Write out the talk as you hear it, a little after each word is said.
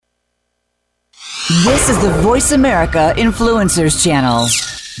This is the Voice America Influencers Channel.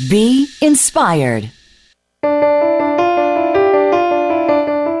 Be inspired.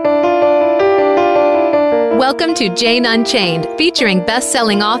 Welcome to Jane Unchained, featuring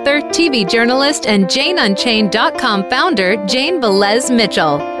best-selling author, TV journalist, and JaneUnchained.com founder, Jane Velez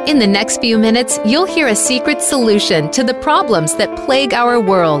Mitchell. In the next few minutes, you'll hear a secret solution to the problems that plague our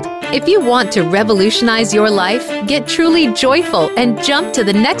world. If you want to revolutionize your life, get truly joyful, and jump to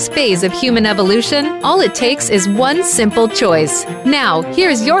the next phase of human evolution, all it takes is one simple choice. Now,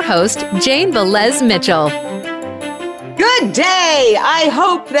 here's your host, Jane Velez Mitchell. Good day. I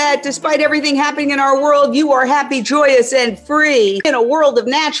hope that despite everything happening in our world, you are happy, joyous, and free in a world of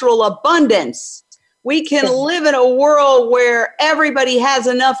natural abundance. We can live in a world where everybody has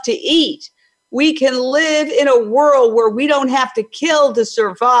enough to eat. We can live in a world where we don't have to kill to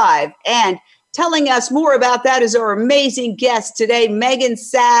survive. And telling us more about that is our amazing guest today, Megan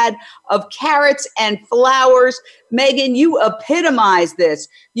Sad of Carrots and Flowers. Megan, you epitomize this.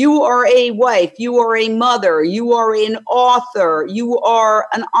 You are a wife, you are a mother, you are an author, you are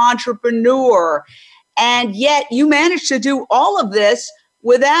an entrepreneur, and yet you managed to do all of this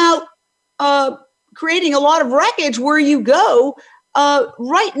without creating a lot of wreckage where you go.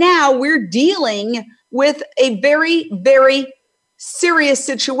 Right now, we're dealing with a very, very serious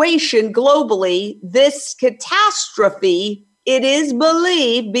situation globally. This catastrophe, it is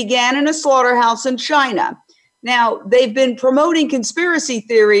believed, began in a slaughterhouse in China. Now, they've been promoting conspiracy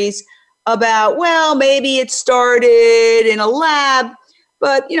theories about, well, maybe it started in a lab.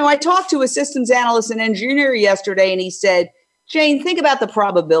 But, I talked to a systems analyst and engineer yesterday, and he said, Jane, think about the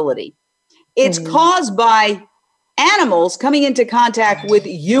probability. It's caused by animals coming into contact with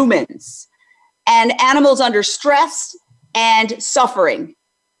humans, and animals under stress and suffering.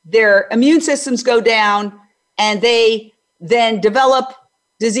 Their immune systems go down, and they then develop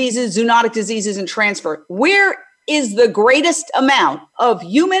diseases, zoonotic diseases, and transfer. Where is the greatest amount of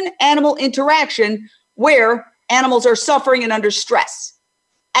human-animal interaction where animals are suffering and under stress?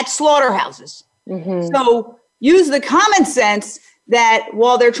 At slaughterhouses. So use the common sense that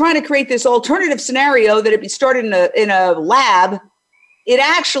while they're trying to create this alternative scenario that it started in a lab, it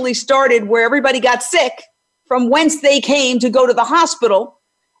actually started where everybody got sick from whence they came to go to the hospital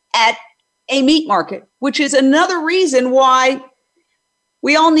at a meat market, which is another reason why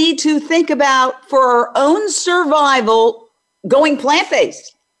we all need to think about, for our own survival, going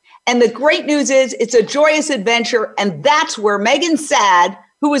plant-based. And the great news is it's a joyous adventure, and that's where Megan Sad,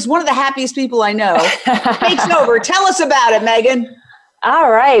 who is one of the happiest people I know, takes over. Tell us about it, Megan.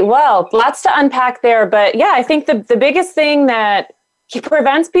 All right. Well, lots to unpack there. But yeah, I think the biggest thing that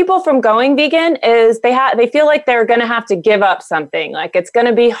prevents people from going vegan is they feel like they're going to have to give up something. Like it's going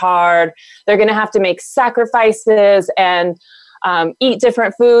to be hard. They're going to have to make sacrifices and eat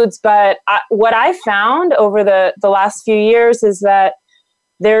different foods. But what I found over the last few years is that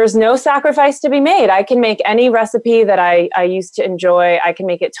there's no sacrifice to be made. I can make any recipe that I used to enjoy. I can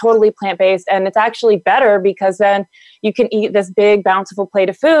make it totally plant-based. And it's actually better because then you can eat this big, bountiful plate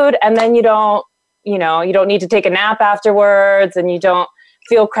of food, and then you don't need to take a nap afterwards, and you don't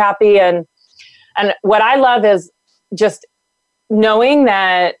feel crappy. And what I love is just knowing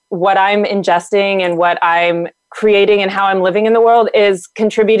that what I'm ingesting and what I'm creating and how I'm living in the world is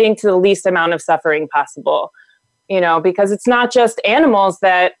contributing to the least amount of suffering possible. Because it's not just animals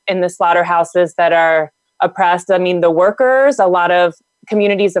that in the slaughterhouses that are oppressed. I mean, the workers, a lot of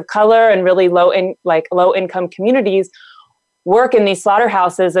communities of color and really low income communities work in these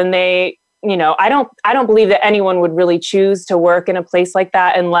slaughterhouses, and they, I don't believe that anyone would really choose to work in a place like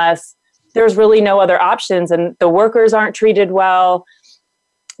that unless there's really no other options, and the workers aren't treated well.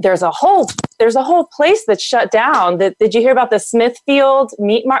 There's a whole place that's shut down. Did you hear about the Smithfield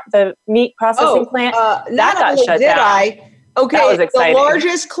the meat processing plant? That got shut down. Okay, that was exciting. The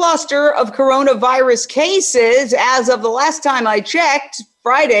largest cluster of coronavirus cases as of the last time I checked,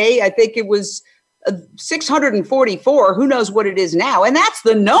 Friday, I think it was 644. Who knows what it is now? And that's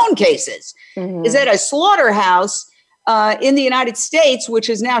the known cases. Is at a slaughterhouse in the United States, which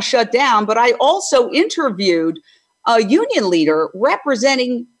is now shut down. But I also interviewed a union leader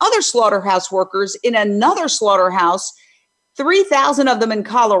representing other slaughterhouse workers in another slaughterhouse, 3,000 of them in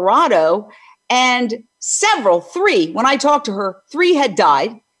Colorado, and when I talked to her, 3 had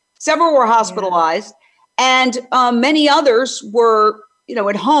died, several were hospitalized, and many others were,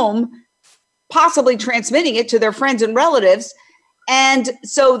 at home, possibly transmitting it to their friends and relatives. And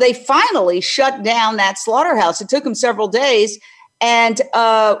so they finally shut down that slaughterhouse. It took them several days, and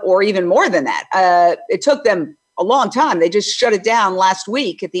or even more than that. It took them a long time. They just shut it down last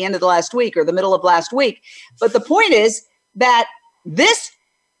week, at the end of the last week or the middle of last week. But the point is that this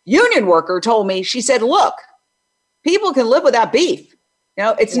union worker told me, she said, look, people can live without beef. You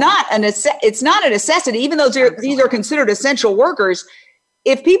know, it's not a necessity, even though these are considered essential workers.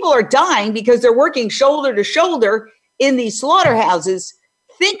 If people are dying because they're working shoulder to shoulder in these slaughterhouses,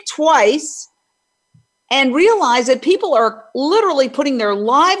 think twice and realize that people are literally putting their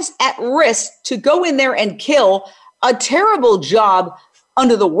lives at risk to go in there and kill a terrible job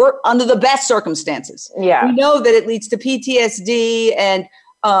under the best circumstances. Yeah. We know that it leads to PTSD and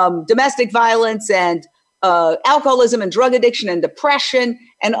domestic violence and alcoholism and drug addiction and depression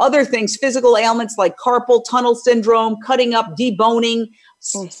and other things, physical ailments like carpal tunnel syndrome, cutting up, deboning,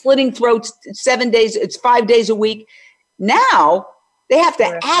 slitting throats 7 days, it's 5 days a week. Now they have to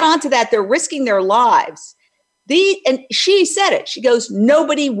add on to that. They're risking their lives. And she said it. She goes,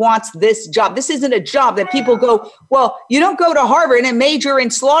 nobody wants this job. This isn't a job that people go, well, you don't go to Harvard and major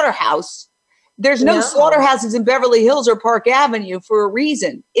in slaughterhouse. There's no slaughterhouses in Beverly Hills or Park Avenue for a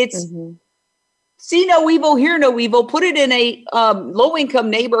reason. It's see no evil, hear no evil. Put it in a low-income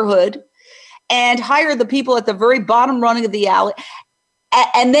neighborhood and hire the people at the very bottom running of the alley.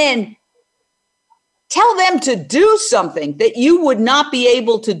 And then tell them to do something that you would not be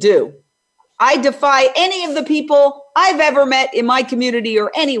able to do. I defy any of the people I've ever met in my community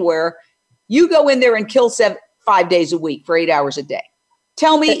or anywhere. You go in there and kill 5 days a week for 8 hours a day.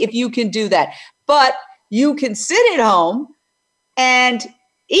 Tell me if you can do that. But you can sit at home and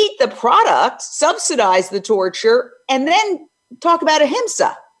eat the product, subsidize the torture, and then talk about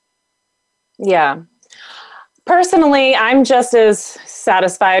ahimsa. Yeah. Personally, I'm just as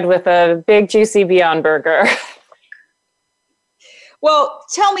satisfied with a big, juicy Beyond Burger. Well,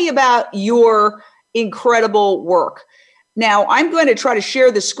 tell me about your incredible work. Now, I'm going to try to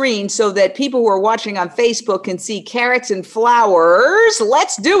share the screen so that people who are watching on Facebook can see carrots and flowers.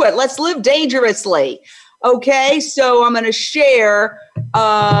 Let's do it. Let's live dangerously. Okay, so I'm going to share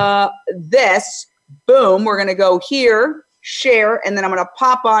this. Boom. We're going to go here, share, and then I'm going to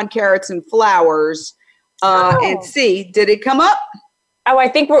pop on carrots and flowers and see. Did it come up? Oh, I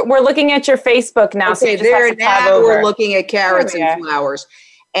think we're looking at your Facebook now. Okay, so there now we're looking at carrots and flowers.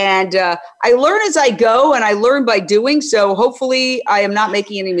 And I learn as I go, and I learn by doing. So hopefully I am not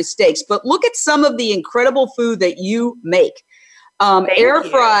making any mistakes. But look at some of the incredible food that you make.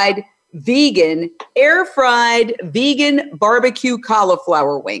 Air-fried vegan barbecue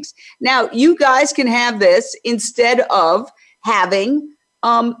cauliflower wings. Now, you guys can have this instead of having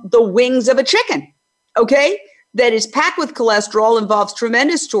the wings of a chicken, okay? That is packed with cholesterol, involves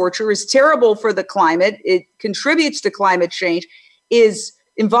tremendous torture, is terrible for the climate. It contributes to climate change, is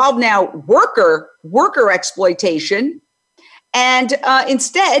involved now worker exploitation. And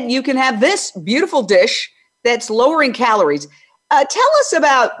instead, you can have this beautiful dish that's lower in calories. Tell us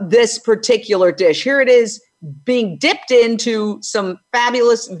about this particular dish. Here it is being dipped into some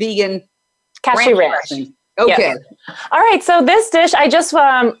fabulous vegan cashew ranch. Okay. Yes. All right. So this dish, I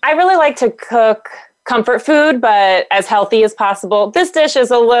really like to cook comfort food, but as healthy as possible. This dish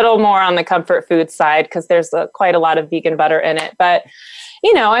is a little more on the comfort food side because there's quite a lot of vegan butter in it. But,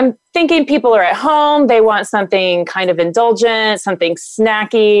 you know, I'm thinking people are at home. They want something kind of indulgent, something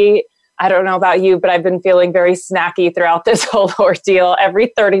snacky. I don't know about you, but I've been feeling very snacky throughout this whole ordeal.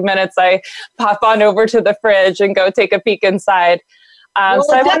 Every 30 minutes, I pop on over to the fridge and go take a peek inside. Well,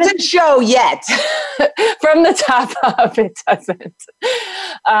 so it doesn't show yet. From the top up, it doesn't.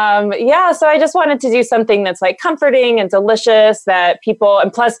 So I just wanted to do something that's like comforting and delicious that people,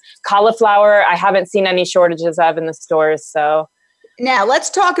 and plus cauliflower, I haven't seen any shortages of in the stores. So now let's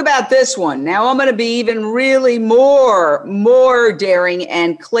talk about this one. Now I'm going to be even really more daring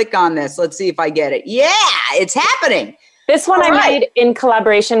and click on this. Let's see if I get it. Yeah, it's happening. This one made in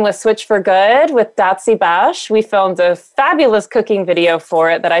collaboration with Switch for Good with Dotsie Bash. We filmed a fabulous cooking video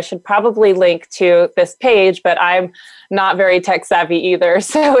for it that I should probably link to this page, but I'm not very tech savvy either,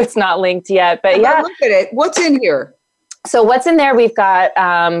 so it's not linked yet. But yeah, look at it. What's in here? So what's in there? We've got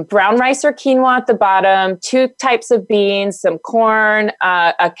brown rice or quinoa at the bottom, 2 types of beans, some corn,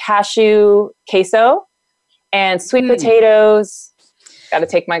 a cashew queso, and sweet potatoes. Got to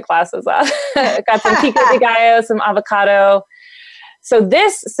take my glasses off. Got some pico de gallo, some avocado. So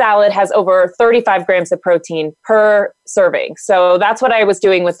this salad has over 35 grams of protein per serving. So that's what I was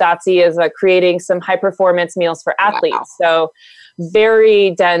doing with Dotsie, is creating some high performance meals for athletes. Wow. So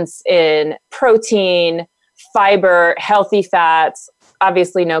very dense in protein, fiber, healthy fats,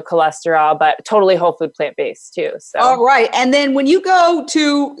 obviously no cholesterol, but totally whole food plant-based too. So. All right. And then when you go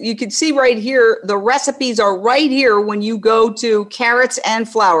to, you can see right here, the recipes are right here when you go to Carrots and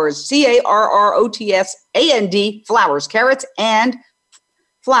Flowers, CARROTSAND Flowers,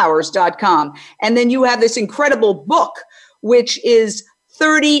 carrotsandflowers.com. And then you have this incredible book, which is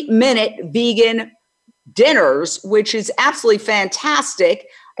 30-minute vegan dinners, which is absolutely fantastic.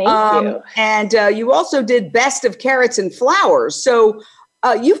 Thank you. And you also did best of carrots and flowers. So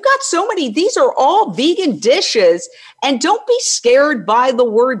you've got so many, these are all vegan dishes, and don't be scared by the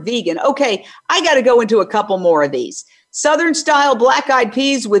word vegan. Okay, I got to go into a couple more of these. Southern style black-eyed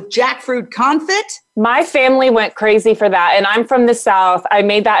peas with jackfruit confit. My family went crazy for that. And I'm from the South. I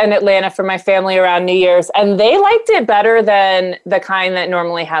made that in Atlanta for my family around New Year's. And they liked it better than the kind that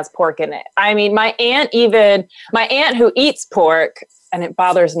normally has pork in it. I mean, my aunt who eats pork, and it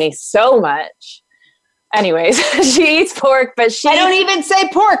bothers me so much. Anyways, she eats pork, but I don't even say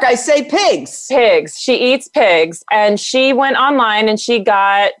pork. I say pigs. Pigs. She eats pigs. And she went online and she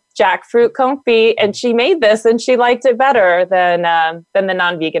got jackfruit confit, and she made this, and she liked it better than the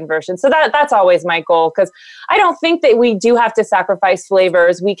non-vegan version. So that's always my goal, because I don't think that we do have to sacrifice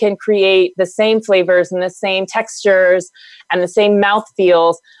flavors. We can create the same flavors and the same textures and the same mouth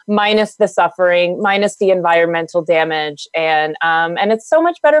feels, minus the suffering, minus the environmental damage, and it's so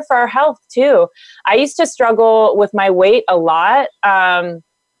much better for our health too. I used to struggle with my weight a lot. I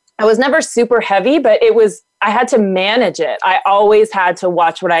was never super heavy, but I had to manage it. I always had to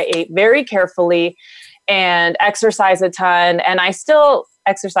watch what I ate very carefully and exercise a ton. And I still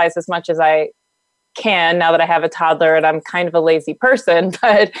exercise as much as I can now that I have a toddler and I'm kind of a lazy person,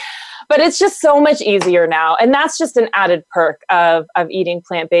 but it's just so much easier now. And that's just an added perk of eating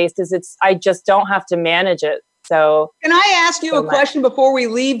plant-based, I just don't have to manage it. So can I ask you a question before we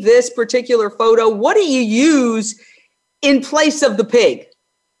leave this particular photo? What do you use in place of the pig?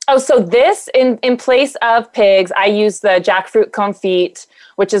 Oh, so this in place of pigs, I use the jackfruit confit,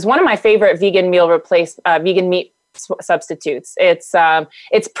 which is one of my favorite vegan meat substitutes.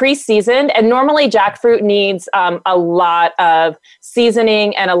 It's pre-seasoned, and normally jackfruit needs a lot of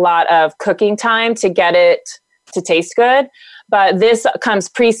seasoning and a lot of cooking time to get it to taste good. But this comes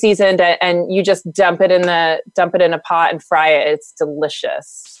pre-seasoned, and you just dump it in a pot and fry it. It's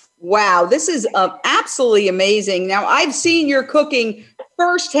delicious. Wow, this is absolutely amazing. Now, I've seen your cooking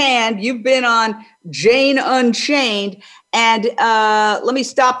firsthand. You've been on Jane Unchained. And let me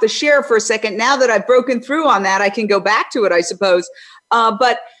stop the share for a second. Now that I've broken through on that, I can go back to it, I suppose.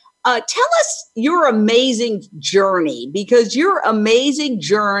 But tell us your amazing journey, because your amazing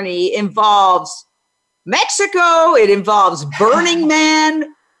journey involves Mexico. It involves Burning Man.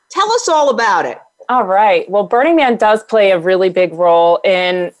 Tell us all about it. All right. Well, Burning Man does play a really big role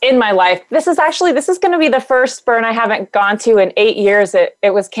in my life. This is going to be the first burn I haven't gone to in 8 years.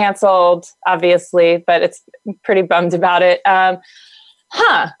 It was canceled, obviously, but it's pretty bummed about it.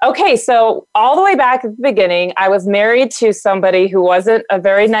 Okay. So all the way back at the beginning, I was married to somebody who wasn't a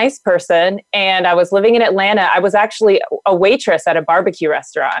very nice person, and I was living in Atlanta. I was actually a waitress at a barbecue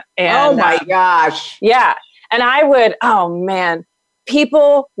restaurant. And, oh my gosh. Yeah. And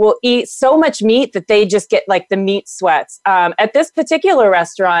people will eat so much meat that they just get like the meat sweats. At this particular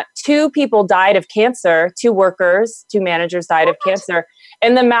restaurant, 2 people died of cancer, 2 managers died of cancer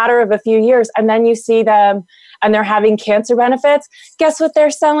in the matter of a few years. And then you see them and they're having cancer benefits. Guess what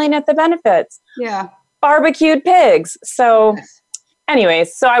they're selling at the benefits? Yeah. Barbecued pigs. So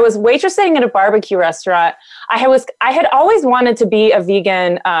anyways, so I was waitressing at a barbecue restaurant. I had always wanted to be a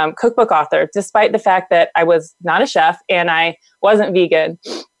vegan cookbook author, despite the fact that I was not a chef and I wasn't vegan.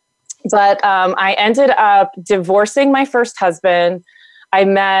 But I ended up divorcing my first husband. I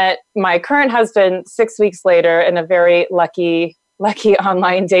met my current husband 6 weeks later in a very lucky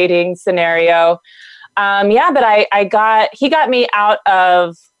online dating scenario. But he got me out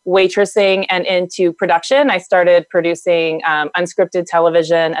of waitressing and into production. I started producing unscripted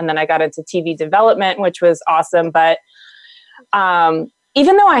television, and then I got into TV development, which was awesome. But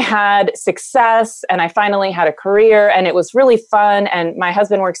even though I had success and I finally had a career and it was really fun, and my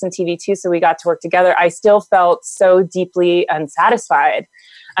husband works in TV too, so we got to work together, I still felt so deeply unsatisfied.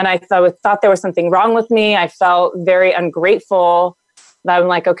 And I thought there was something wrong with me. I felt very ungrateful. I'm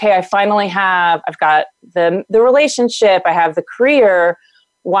like, okay, I've got the relationship, I have the career.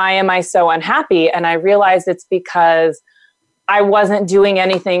 Why am I so unhappy? And I realized it's because I wasn't doing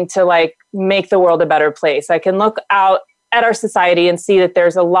anything to like make the world a better place. I can look out at our society and see that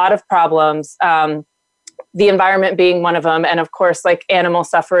there's a lot of problems, the environment being one of them. And of course, like animal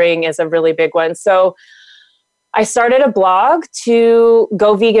suffering is a really big one. So I started a blog to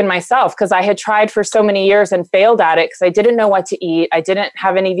go vegan myself, because I had tried for so many years and failed at it because I didn't know what to eat. I didn't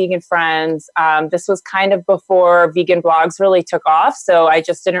have any vegan friends. This was kind of before vegan blogs really took off. So I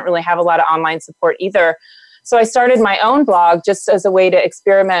just didn't really have a lot of online support either. So I started my own blog just as a way to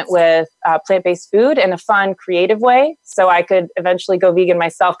experiment with plant-based food in a fun, creative way, so I could eventually go vegan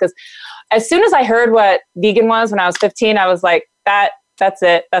myself. Because as soon as I heard what vegan was when I was 15, I was like, that that's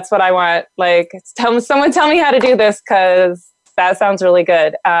it. That's what I want. Like, someone tell me how to do this, because that sounds really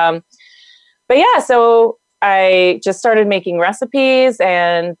good. But yeah, so I just started making recipes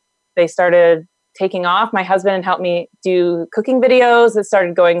and they started taking off. My husband helped me do cooking videos. It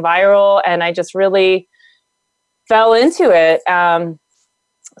started going viral and I just really fell into it.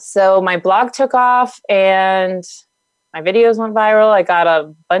 So my blog took off and my videos went viral. I got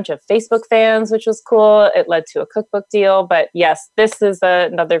a bunch of Facebook fans, which was cool. It led to a cookbook deal. But yes, this is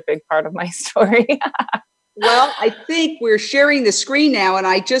another big part of my story. Well, I think we're sharing the screen now, and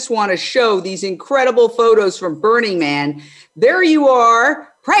I just want to show these incredible photos from Burning Man. There you are,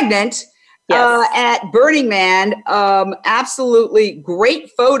 pregnant. Yes. At Burning Man. Absolutely great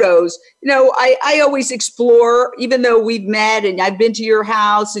photos. You know, I always explore, even though we've met and I've been to your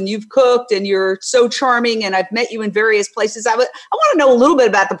house and you've cooked and you're so charming and I've met you in various places. I want to know a little bit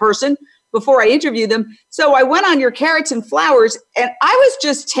about the person before I interview them. So I went on your carrots and flowers and I was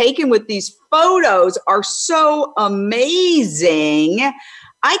just taken with these photos are so amazing.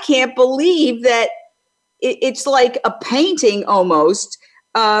 I can't believe that it's like a painting almost.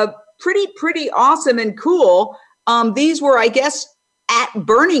 Pretty awesome and cool. These were, I guess, at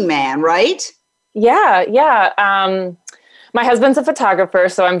Burning Man, right? Yeah. My husband's a photographer,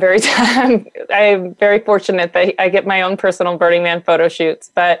 so I'm very fortunate that I get my own personal Burning Man photo shoots.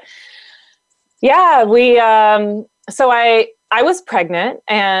 But yeah, so I was pregnant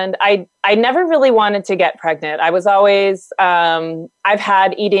and I never really wanted to get pregnant. I was always, I've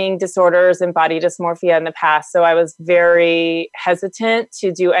had eating disorders and body dysmorphia in the past. So I was very hesitant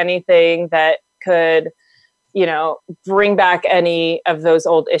to do anything that could, bring back any of those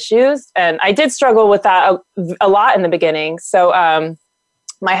old issues. And I did struggle with that a lot in the beginning. So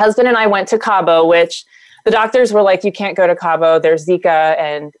my husband and I went to Cabo, which the doctors were like, you can't go to Cabo. There's Zika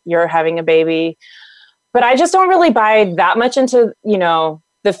and you're having a baby. But I just don't really buy that much into,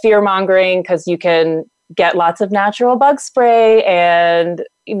 the fear mongering, because you can get lots of natural bug spray and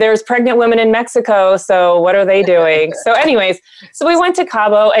there's pregnant women in Mexico. So what are they doing? So anyways, so we went to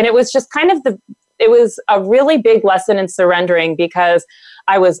Cabo and it was just it was a really big lesson in surrendering, because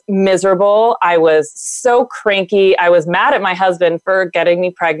I was miserable. I was so cranky. I was mad at my husband for getting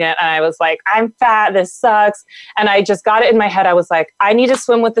me pregnant. And I was like, I'm fat. This sucks. And I just got it in my head. I was like, I need to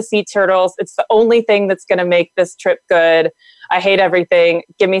swim with the sea turtles. It's the only thing that's going to make this trip good. I hate everything.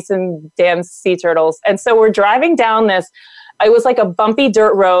 Give me some damn sea turtles. And so we're driving down this. It was like a bumpy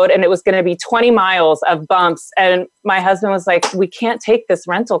dirt road and it was going to be 20 miles of bumps. And my husband was like, we can't take this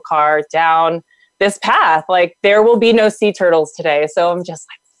rental car down this path. Like, there will be no sea turtles today. So I'm just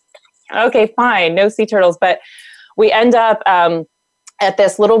like, okay, fine, no sea turtles. But we end up at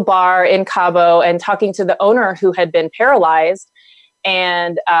this little bar in Cabo and talking to the owner who had been paralyzed.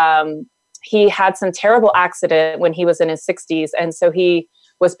 And he had some terrible accident when he was in his 60s. And so he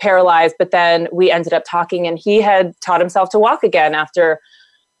was paralyzed, but then we ended up talking and he had taught himself to walk again after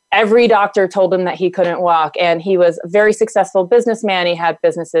every doctor told him that he couldn't walk. And he was a very successful businessman. He had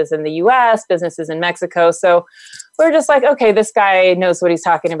businesses in the US, businesses in Mexico. So we're just like, okay, this guy knows what he's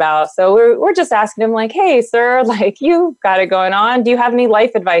talking about. So we're just asking him like, hey, sir, like, you've got it going on. Do you have any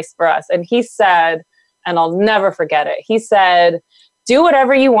life advice for us? And he said, and I'll never forget it, he said, do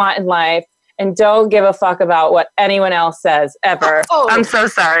whatever you want in life and don't give a fuck about what anyone else says ever. Oh. I'm so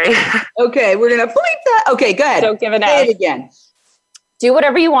sorry. Okay, we're going to bleep that. Okay, go ahead. Don't give an F. Say it again. Do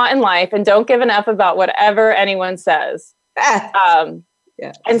whatever you want in life and don't give an F about whatever anyone says. Yeah.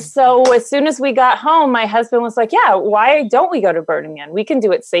 And so as soon as we got home, my husband was like, yeah, why don't we go to Burning Man? We can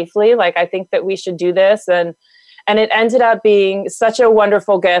do it safely. Like, I think that we should do this. And it ended up being such a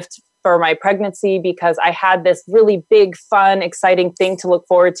wonderful gift for my pregnancy, because I had this really big, fun, exciting thing to look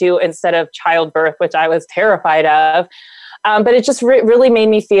forward to instead of childbirth, which I was terrified of. But it just really made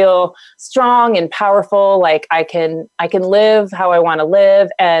me feel strong and powerful. Like I can live how I want to live,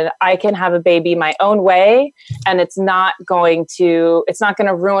 and I can have a baby my own way. And it's not going to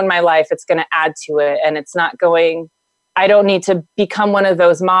ruin my life. It's going to add to it. And I don't need to become one of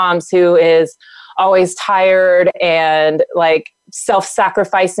those moms who is always tired and like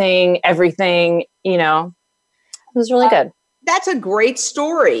self-sacrificing everything, It was really good. That's a great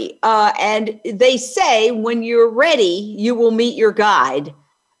story. And they say when you're ready, you will meet your guide.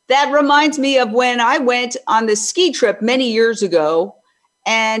 That reminds me of when I went on the ski trip many years ago.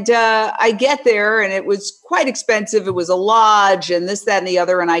 And I get there and it was quite expensive. It was a lodge and this, that, and the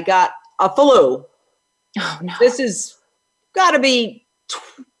other. And I got a flu. Oh, no. This has got to be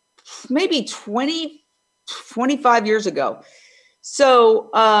maybe 20, 25 years ago. So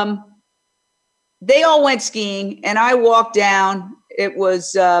they all went skiing and I walked down. It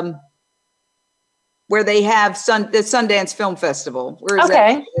was where they have the Sundance Film Festival. Where is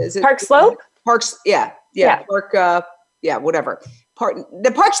that? Is it Park Slope? Parks, yeah. Park, whatever.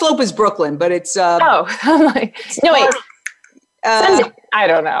 The Park Slope is Brooklyn, but it's. I'm like, no, wait. I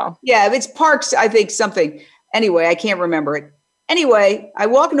don't know. Yeah, it's Parks, I think something. Anyway, I can't remember it. Anyway, I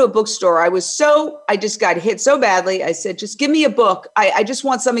walk into a bookstore. I just got hit so badly. I said, just give me a book. I just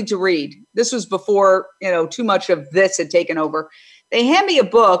want something to read. This was before, too much of this had taken over. They hand me a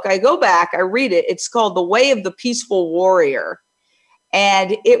book. I go back, I read it. It's called The Way of the Peaceful Warrior.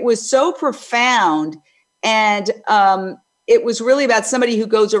 And it was so profound. And it was really about somebody who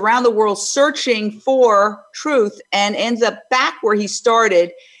goes around the world searching for truth and ends up back where he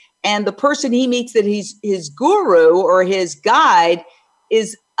started. And the person he meets that he's his guru or his guide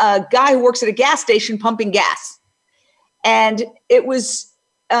is a guy who works at a gas station pumping gas. And it was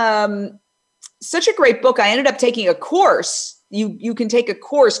such a great book. I ended up taking a course. You can take a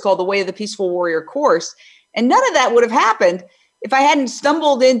course called The Way of the Peaceful Warrior course. And none of that would have happened if I hadn't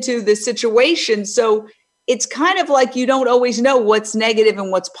stumbled into this situation. So it's kind of like you don't always know what's negative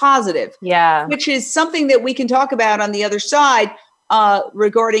and what's positive. Yeah. Which is something that we can talk about on the other side.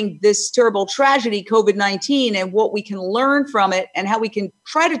 Regarding this terrible tragedy, COVID-19, and what we can learn from it and how we can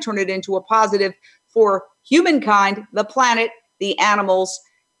try to turn it into a positive for humankind, the planet, the animals,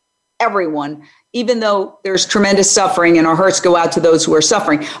 everyone, even though there's tremendous suffering and our hearts go out to those who are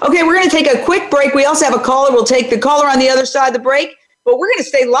suffering. Okay, we're going to take a quick break. We also have a caller. We'll take the caller on the other side of the break, but we're going to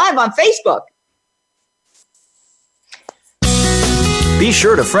stay live on Facebook. Be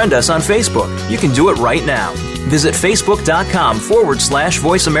sure to friend us on Facebook. You can do it right now. Visit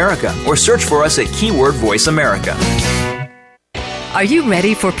facebook.com/Voice America or search for us at keyword Voice America. Are you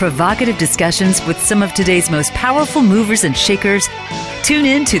ready for provocative discussions with some of today's most powerful movers and shakers? Tune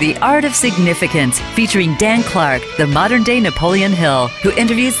in to The Art of Significance, featuring Dan Clark, the modern-day Napoleon Hill, who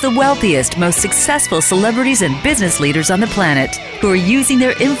interviews the wealthiest, most successful celebrities and business leaders on the planet who are using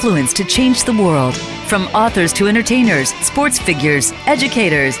their influence to change the world. From authors to entertainers, sports figures,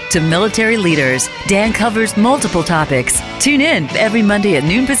 educators to military leaders, Dan covers multiple topics. Tune in every Monday at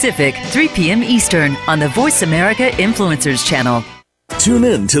noon Pacific, 3 p.m. Eastern on the Voice America Influencers channel. Tune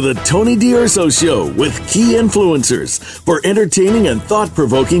in to the Tony D'Urso Show with key influencers for entertaining and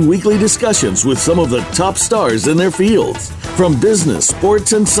thought-provoking weekly discussions with some of the top stars in their fields. From business,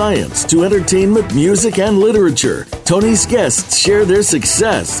 sports, and science to entertainment, music, and literature, Tony's guests share their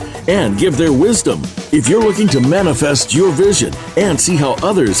success and give their wisdom. If you're looking to manifest your vision and see how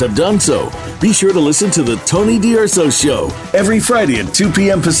others have done so, be sure to listen to the Tony D'Urso Show every Friday at 2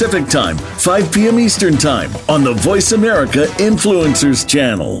 p.m. Pacific Time, 5 p.m. Eastern Time on the Voice America Influencers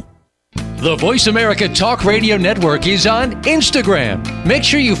channel. The Voice America Talk Radio Network is on Instagram. Make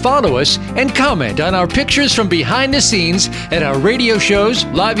sure you follow us and comment on our pictures from behind the scenes at our radio shows,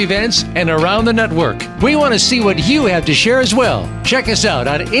 live events, and around the network. We want to see what you have to share as well. Check us out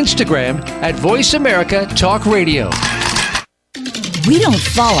on Instagram at Voice America Talk Radio. We don't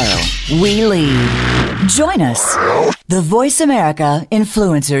follow, we lead. Join us, the Voice America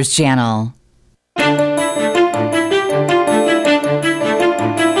Influencers channel.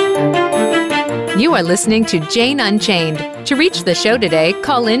 You are listening to Jane Unchained. To reach the show today,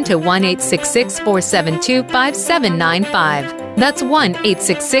 call in to 1-866-472-5795. That's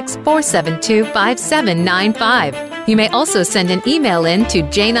 1-866-472-5795. You may also send an email in to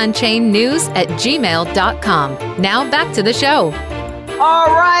janeunchainednews@gmail.com. Now back to the show.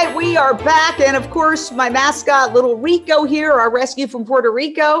 All right, we are back. And of course, my mascot, little Rico here, our rescue from Puerto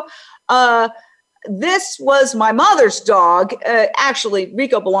Rico. This was my mother's dog. Actually,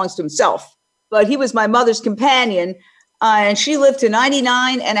 Rico belongs to himself. But he was my mother's companion, and she lived to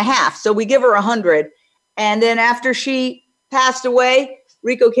 99 and a half. So we give her 100. And then after she passed away,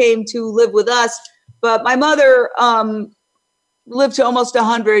 Rico came to live with us. But my mother lived to almost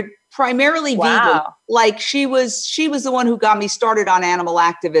 100, primarily vegan. Like she was the one who got me started on animal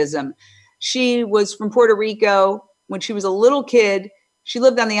activism. She was from Puerto Rico when she was a little kid. She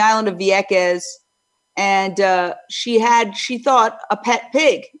lived on the island of Vieques, and she thought a pet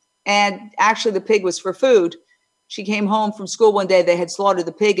pig. And actually, the pig was for food. She came home from school one day. They had slaughtered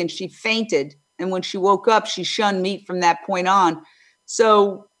the pig, and she fainted. And when she woke up, she shunned meat from that point on.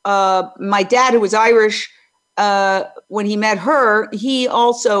 So my dad, who was Irish, when he met her, he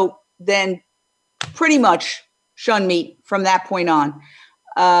also then pretty much shunned meat from that point on.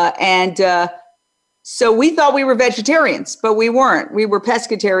 So we thought we were vegetarians, but we weren't. We were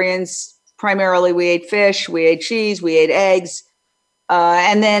pescatarians primarily. We ate fish, we ate cheese, we ate eggs.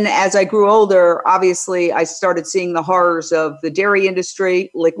 And then as I grew older, obviously, I started seeing the horrors of the dairy industry,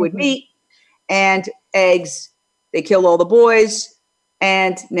 liquid meat, and eggs. They killed all the boys.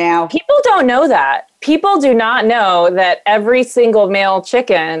 And now people don't know that. people do not know that every single male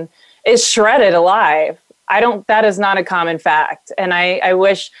chicken is shredded alive. That is not a common fact. And I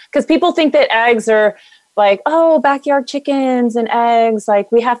wish, because people think that eggs are like, oh, backyard chickens and eggs,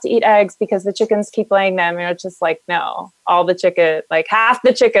 like we have to eat eggs because the chickens keep laying them. And it's just like, no, all the chicken, like half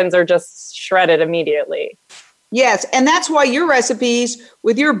the chickens are just shredded immediately. Yes. And that's why your recipes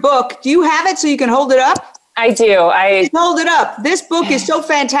with your book, do you have it so you can hold it up? I do. Just hold it up. This book is so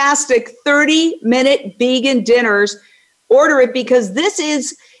fantastic. 30-minute vegan dinners. Order it because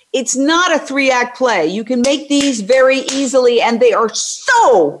it's not a 3-act play. You can make these very easily, and they are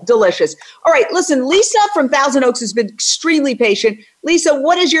so delicious. All right, listen, Lisa from Thousand Oaks has been extremely patient. Lisa,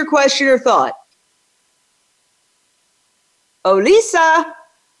 what is your question or thought? Oh, Lisa.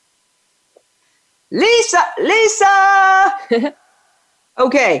 Lisa.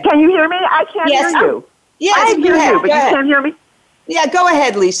 Okay. Can you hear me? I can't hear you. Yes, I hear you, but you can't hear me? Yeah, go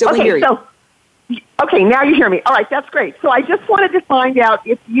ahead, Lisa. We hear you. Okay, now you hear me. All right, that's great. So I just wanted to find out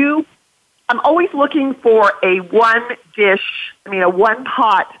I'm always looking for a one-pot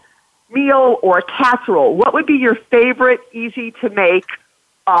meal or a casserole. What would be your favorite, easy to make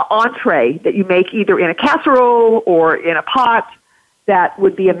entree that you make either in a casserole or in a pot that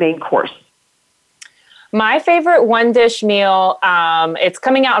would be a main course? My favorite one-dish meal, it's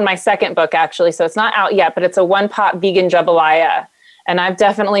coming out in my second book, actually, so it's not out yet, but it's a one-pot vegan jambalaya. And I've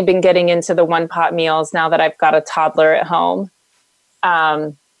definitely been getting into the one-pot meals now that I've got a toddler at home.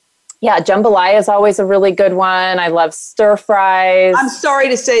 Jambalaya is always a really good one. I love stir fries. I'm sorry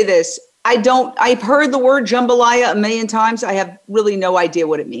to say this. I've heard the word jambalaya a million times. I have really no idea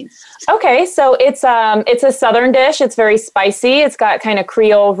what it means. Okay, so it's a Southern dish. It's very spicy. It's got kind of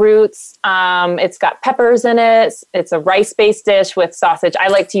Creole roots. It's got peppers in it. It's a rice-based dish with sausage. I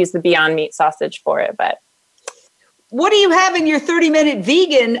like to use the Beyond Meat sausage for it, but. What do you have in your 30-minute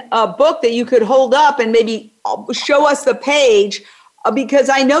vegan book that you could hold up and maybe show us the page? Because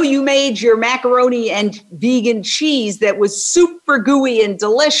I know you made your macaroni and vegan cheese that was super gooey and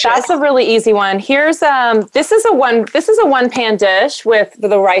delicious. That's a really easy one. Here's this is a one pan dish with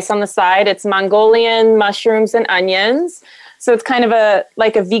the rice on the side. It's Mongolian mushrooms and onions. So it's kind of a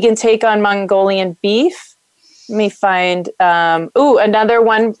vegan take on Mongolian beef. Let me find another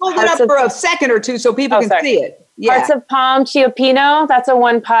one. Hold it up for a second or two so people can see it. Yeah. Hearts of palm chiappino. That's a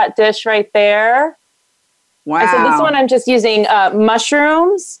one-pot dish right there. Wow. And so this one I'm just using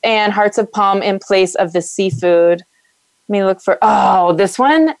mushrooms and hearts of palm in place of the seafood. Let me look for, this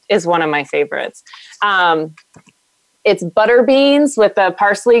one is one of my favorites. It's butter beans with a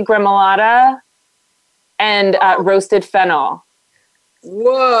parsley gremolata and roasted fennel.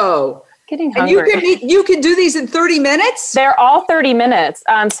 Whoa. Getting hungry. And you can do these in 30 minutes? They're all 30 minutes.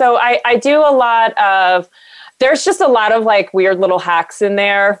 So I do a lot of, there's just a lot of like weird little hacks in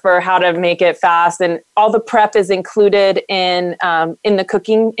there for how to make it fast. And all the prep is included in the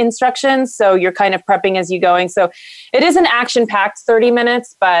cooking instructions. So you're kind of prepping as you're going. So it is an action-packed 30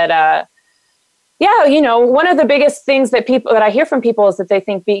 minutes, but one of the biggest things that I hear from people is that they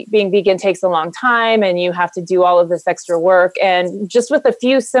think being vegan takes a long time and you have to do all of this extra work. And just with a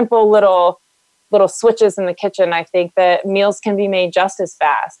few simple little switches in the kitchen, I think that meals can be made just as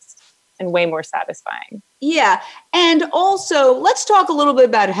fast and way more satisfying. Yeah. And also, let's talk a little bit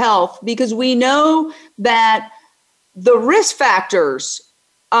about health, because we know that the risk factors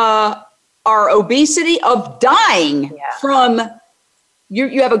are obesity, of dying from,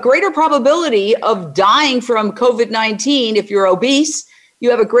 you have a greater probability of dying from COVID-19 if you're obese.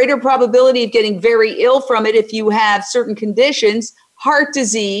 You have a greater probability of getting very ill from it if you have certain conditions, heart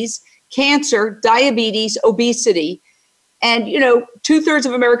disease, cancer, diabetes, obesity. And, 2/3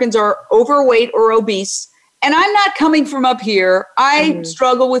 of Americans are overweight or obese. And I'm not coming from up here. I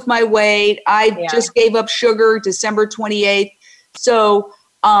struggle with my weight. I just gave up sugar December 28th. So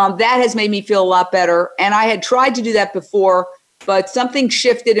that has made me feel a lot better. And I had tried to do that before, but something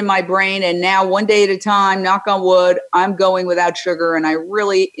shifted in my brain. And now one day at a time, knock on wood, I'm going without sugar and I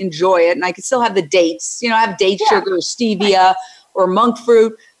really enjoy it. And I can still have the dates, I have date sugar, or stevia or monk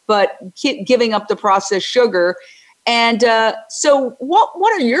fruit, but giving up the processed sugar. And so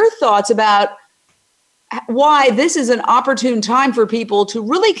what are your thoughts about why this is an opportune time for people to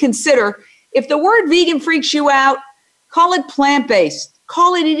really consider, if the word vegan freaks you out, call it plant-based,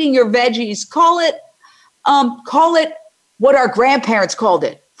 call it eating your veggies, call it what our grandparents called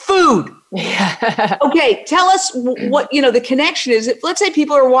it, food. Yeah. Okay, tell us what, the connection is. If, let's say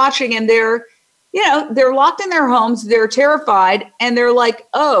people are watching and they're locked in their homes, they're terrified, and they're like,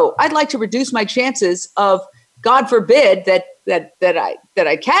 oh, I'd like to reduce my chances of, God forbid, that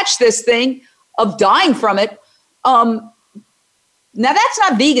I catch this thing, of dying from it. Now, that's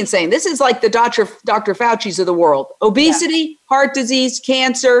not vegan saying. This is like the Dr. Fauci's of the world. Obesity, heart disease,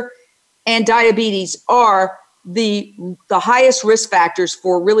 cancer, and diabetes are the highest risk factors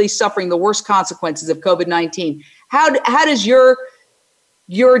for really suffering the worst consequences of COVID-19. How does your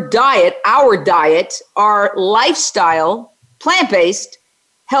diet, our diet, our lifestyle, plant-based,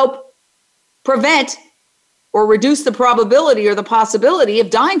 help prevent or reduce the probability or the possibility of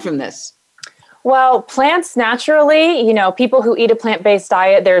dying from this? Well, plants naturally, people who eat a plant-based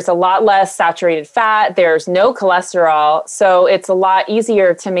diet, there's a lot less saturated fat, there's no cholesterol, so it's a lot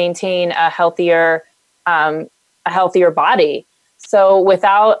easier to maintain a healthier body. So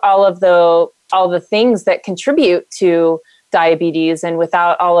without all the things that contribute to diabetes, and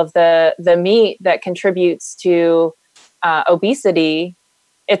without all of the meat that contributes to obesity,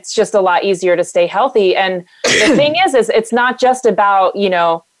 it's just a lot easier to stay healthy. And the thing is it's not just about,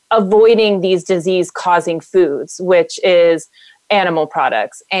 avoiding these disease-causing foods, which is animal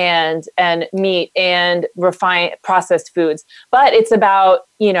products and meat and refined processed foods. But it's about,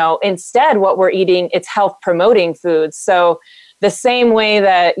 instead what we're eating, it's health-promoting foods. So the same way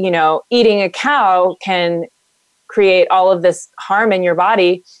that, eating a cow can create all of this harm in your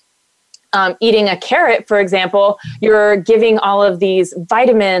body, eating a carrot, for example, you're giving all of these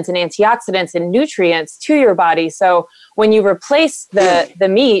vitamins and antioxidants and nutrients to your body. So when you replace the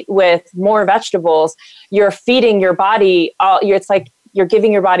meat with more vegetables, you're feeding your body it's like you're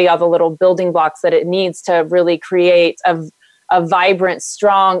giving your body all the little building blocks that it needs to really create a vibrant,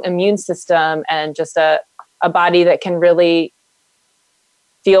 strong immune system and just a body that can really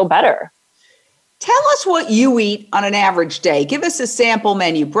feel better. Tell us what you eat on an average day. Give us a sample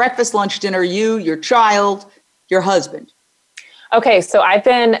menu: breakfast, lunch, dinner, you, your child, your husband. Okay, so I've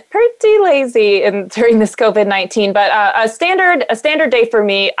been pretty lazy during this COVID-19, but a standard day for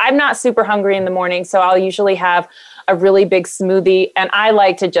me, I'm not super hungry in the morning, so I'll usually have a really big smoothie, and I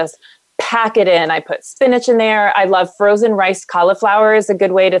like to just pack it in. I put spinach in there. I love frozen riced cauliflower is a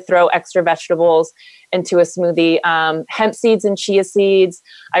good way to throw extra vegetables into a smoothie. Hemp seeds and chia seeds.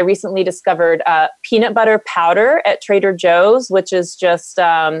 I recently discovered peanut butter powder at Trader Joe's, which is just,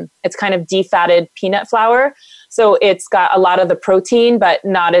 it's kind of defatted peanut flour. So it's got a lot of the protein, but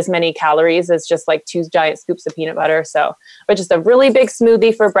not as many calories as just like 2 giant scoops of peanut butter. But just a really big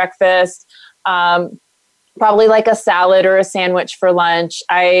smoothie for breakfast. Probably like a salad or a sandwich for lunch.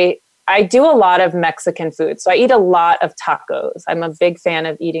 I do a lot of Mexican food. So I eat a lot of tacos. I'm a big fan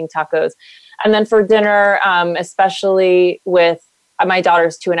of eating tacos. And then for dinner, especially with my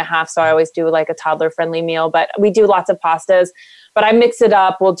daughter's 2.5, so I always do like a toddler-friendly meal. But we do lots of pastas. But I mix it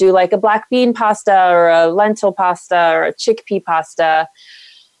up. We'll do like a black bean pasta or a lentil pasta or a chickpea pasta.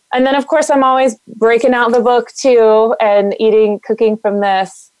 And then, of course, I'm always breaking out the book, too, and cooking from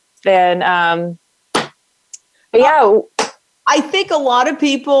this. But yeah. I think a lot of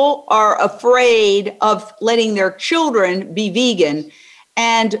people are afraid of letting their children be vegan.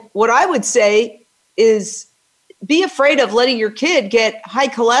 And what I would say is be afraid of letting your kid get high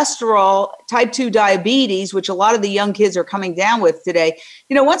cholesterol, type 2 diabetes, which a lot of the young kids are coming down with today.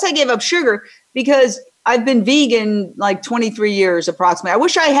 Once I gave up sugar, because I've been vegan like 23 years approximately. I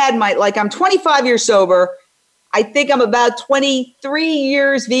wish I had I'm 25 years sober. I think I'm about 23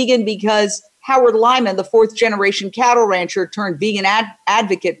 years vegan because Howard Lyman, the 4th generation cattle rancher turned vegan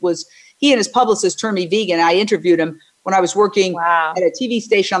advocate, he and his publicist turned me vegan. I interviewed him when I was working at a TV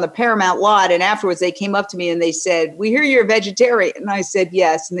station on the Paramount lot. And afterwards they came up to me and they said, "We hear you're a vegetarian." And I said,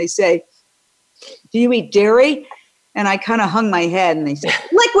 "Yes." And they say, "Do you eat dairy?" And I kind of hung my head and they said,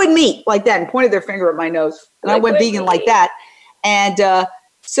 "Liquid meat," like that, and pointed their finger at my nose. And I went vegan like that. And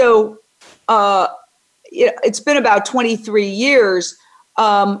it's been about 23 years.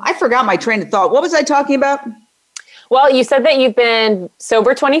 I forgot my train of thought. What was I talking about? Well, you said that you've been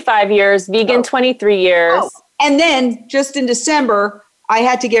sober 25 years, vegan 23 years. Oh. And then just in December, I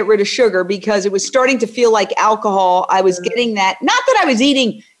had to get rid of sugar because it was starting to feel like alcohol. I was getting that, not that I was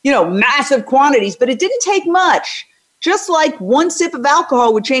eating, massive quantities, but it didn't take much. Just like one sip of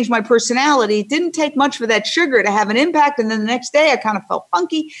alcohol would change my personality. It didn't take much for that sugar to have an impact. And then the next day I kind of felt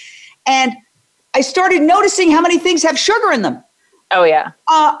funky. And I started noticing how many things have sugar in them. Oh, yeah.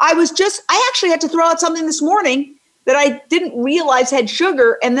 I actually had to throw out something this morning that I didn't realize had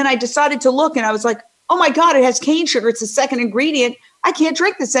sugar. And then I decided to look and I was like, oh my God, it has cane sugar. It's the second ingredient. I can't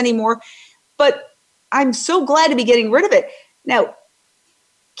drink this anymore. But I'm so glad to be getting rid of it. Now,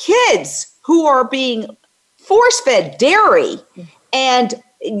 kids who are being force-fed dairy, and,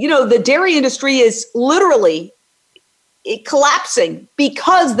 the dairy industry is literally collapsing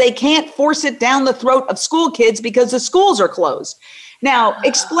because they can't force it down the throat of school kids because the schools are closed. Now,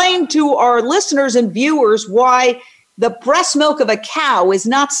 explain to our listeners and viewers why the breast milk of a cow is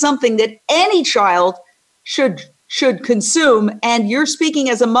not something that any child should consume. And you're speaking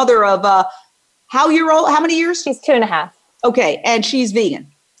as a mother of how many years? She's 2.5. Okay. And she's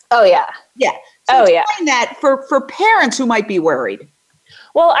vegan. Oh, yeah. Yeah. So explain that for parents who might be worried.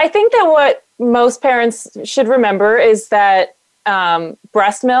 Well, I think that what most parents should remember is that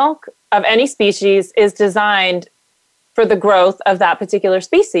breast milk of any species is designed for the growth of that particular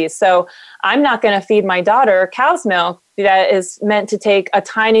species. So I'm not going to feed my daughter cow's milk that is meant to take a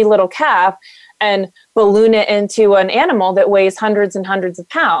tiny little calf and balloon it into an animal that weighs hundreds and hundreds of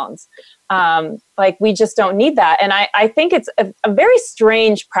pounds. We just don't need that. And I think it's a very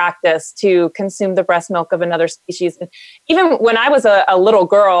strange practice to consume the breast milk of another species. And even when I was a little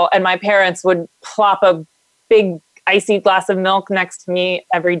girl and my parents would plop a big icy glass of milk next to me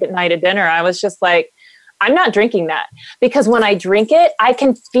every night at dinner, I was just like, I'm not drinking that, because when I drink it, I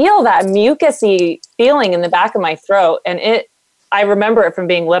can feel that mucusy feeling in the back of my throat. And I remember it from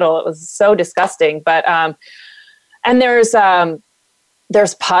being little. It was so disgusting. But, and there's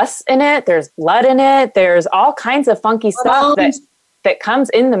pus in it. There's blood in it. There's all kinds of funky stuff that comes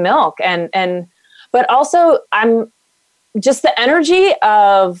in the milk. But also I'm just the energy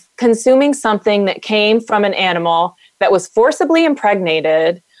of consuming something that came from an animal that was forcibly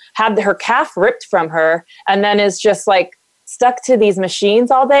impregnated, had her calf ripped from her, and then is just like stuck to these machines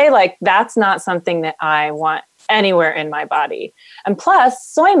all day. Like, that's not something that I want anywhere in my body. And plus,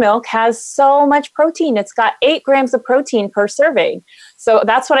 soy milk has so much protein. It's got 8 grams of protein per serving. So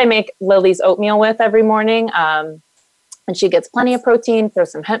that's what I make Lily's oatmeal with every morning. And she gets plenty of protein. Throw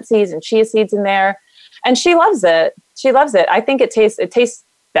some hemp seeds and chia seeds in there. And she loves it. She loves it. I think it tastes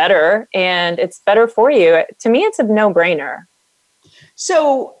better, and it's better for you. To me, it's a no-brainer.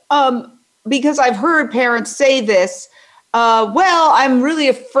 So, because I've heard parents say this, I'm really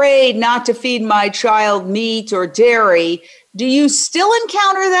afraid not to feed my child meat or dairy. Do you still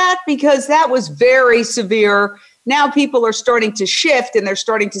encounter that? Because that was very severe. Now people are starting to shift, and they're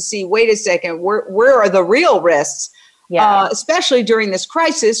starting to see, wait a second, where are the real risks? Yeah. Especially during this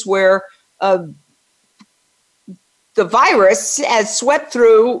crisis where the virus has swept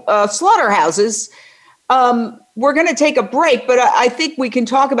through slaughterhouses. We're going to take a break, but I think we can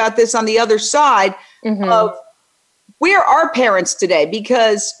talk about this on the other side of where are parents today,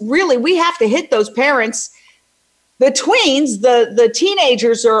 because really we have to hit those parents. The tweens, the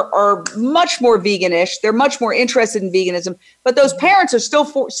teenagers are much more veganish. They're much more interested in veganism, but those parents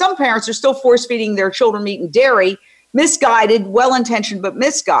are some parents are still force feeding their children meat and dairy, misguided, well-intentioned, but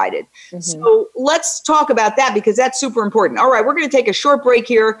misguided. So let's talk about that, because that's super important. All right, we're going to take a short break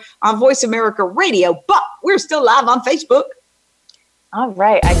here on Voice America Radio, but we're still live on Facebook. All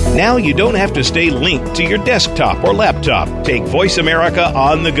right. Now you don't have to stay linked to your desktop or laptop. Take Voice America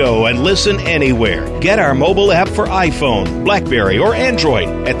on the go and listen anywhere. Get our mobile app for iPhone, BlackBerry, or Android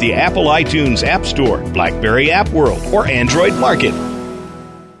at the Apple iTunes App Store, BlackBerry App World, or Android Market.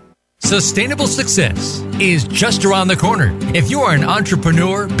 Sustainable success is just around the corner. If you are an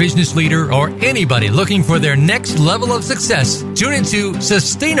entrepreneur, business leader, or anybody looking for their next level of success, tune into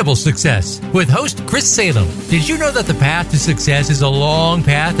Sustainable Success with host Chris Salem. Did you know that the path to success is a long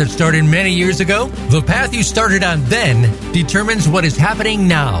path that started many years ago? The path you started on then determines what is happening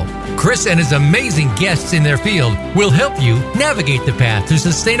now. Chris and his amazing guests in their field will help you navigate the path to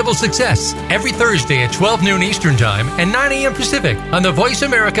sustainable success every Thursday at 12 noon Eastern Time and 9 a.m. Pacific on the Voice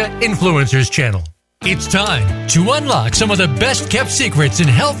America Influencers channel. It's time to unlock some of the best-kept secrets in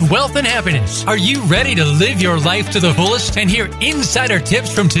health, wealth, and happiness. Are you ready to live your life to the fullest and hear insider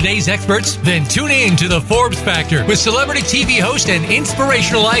tips from today's experts? Then tune in to The Forbes Factor with celebrity TV host and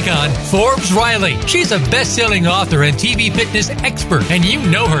inspirational icon, Forbes Riley. She's a best-selling author and TV fitness expert, and you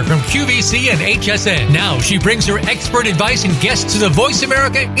know her from QVC and HSN. Now she brings her expert advice and guests to the Voice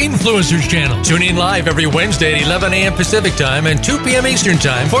America Influencers channel. Tune in live every Wednesday at 11 a.m. Pacific Time and 2 p.m. Eastern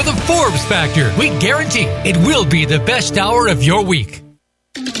Time for The Forbes Factor. We guarantee it will be the best hour of your week.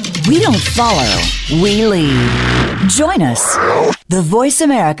 We don't follow, we lead. Join us, the Voice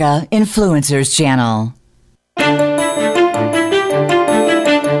America Influencers channel.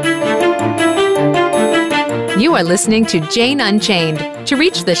 You are listening to Jane Unchained. To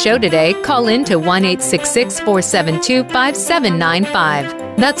reach the show today, call in to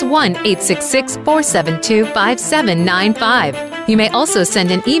 1-866-472-5795. That's 1-866-472-5795. You may also send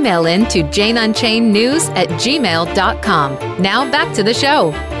an email in to janeunchainednews@gmail.com. Now back to the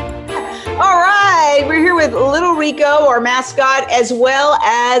show. All right, we're here with Little Rico, our mascot, as well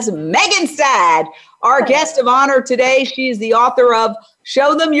as Megan Sad, our guest of honor today. She is the author of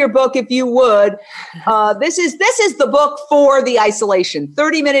Show Them Your Book If You Would. This is the book for the isolation,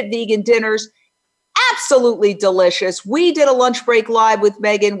 30-minute vegan dinners. absolutely delicious. We did a lunch break live with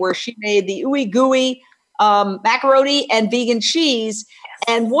Megan where she made the ooey gooey macaroni and vegan cheese.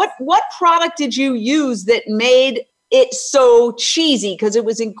 And what product did you use that made it so cheesy? Because it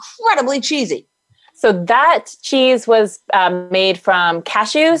was incredibly cheesy. So that cheese was made from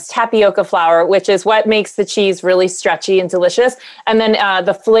cashews, tapioca flour, which is what makes the cheese really stretchy and delicious. And then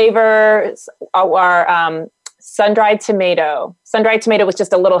the flavors are sun-dried tomato with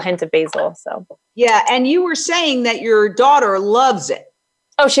just a little hint of basil. So yeah, and you were saying that your daughter loves it.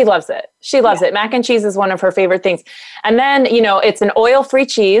 Oh, she loves it. She loves it. Mac and cheese is one of her favorite things. And then, it's an oil-free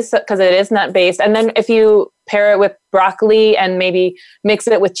cheese because it is nut-based. And then if you pair it with broccoli and maybe mix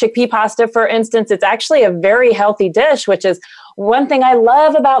it with chickpea pasta, for instance, it's actually a very healthy dish, which is one thing I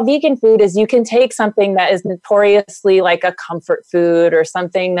love about vegan food is you can take something that is notoriously like a comfort food or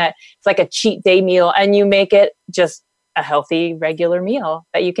something that it's like a cheat day meal and you make it just a healthy, regular meal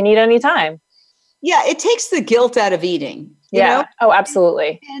that you can eat anytime. Yeah, it takes the guilt out of eating. You know? Oh,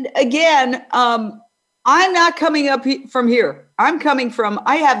 absolutely. And again, I'm not coming up from here.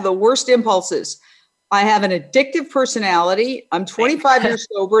 I have the worst impulses. I have an addictive personality. I'm 25 years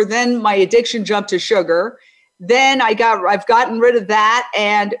sober. Then my addiction jumped to sugar. Then I've gotten rid of that.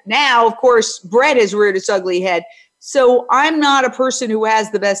 And now, of course, bread has reared its ugly head. So I'm not a person who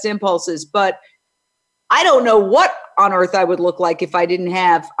has the best impulses, but I don't know what on earth I would look like if I didn't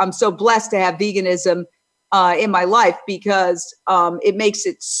have, I'm so blessed to have veganism in my life because it makes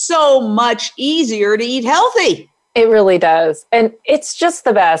it so much easier to eat healthy. It really does. And it's just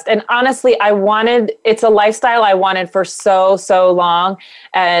the best. And honestly, it's a lifestyle I wanted for so long.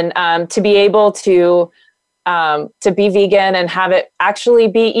 And to be able to be vegan and have it actually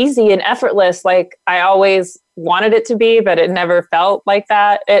be easy and effortless, like I always wanted it to be, but it never felt like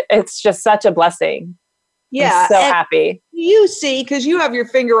that. It's just such a blessing. Yeah. I'm so happy. You see, because you have your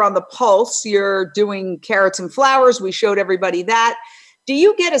finger on the pulse, you're doing carrots and flowers. We showed everybody that. Do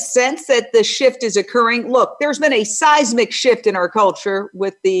you get a sense that the shift is occurring? Look, there's been a seismic shift in our culture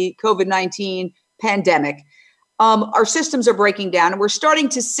with the COVID-19 pandemic. Our systems are breaking down and we're starting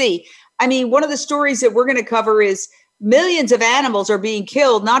to see, one of the stories that we're going to cover is millions of animals are being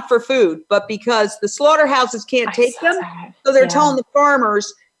killed, not for food, but because the slaughterhouses can't take them. So they're telling the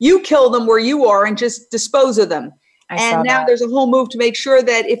farmers, you kill them where you are and just dispose of them. And now there's a whole move to make sure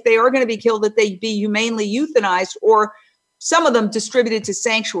that if they are going to be killed, that they be humanely euthanized or some of them distributed to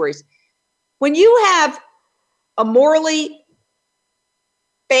sanctuaries. When you have a morally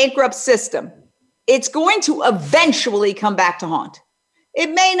bankrupt system, it's going to eventually come back to haunt. It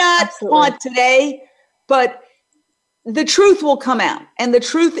may not haunt today, but the truth will come out, and the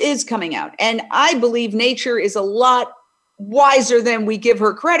truth is coming out. And I believe nature is a lot wiser than we give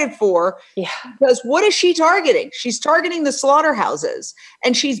her credit for. Yeah. Because what is she targeting? She's targeting the slaughterhouses,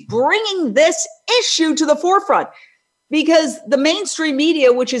 and she's bringing this issue to the forefront because the mainstream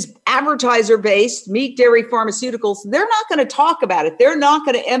media, which is advertiser-based, meat, dairy, pharmaceuticals, they're not going to talk about it. They're not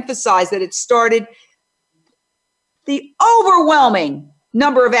going to emphasize that it started. The overwhelming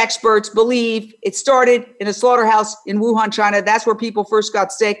number of experts believe it started in a slaughterhouse in Wuhan, China. That's where people first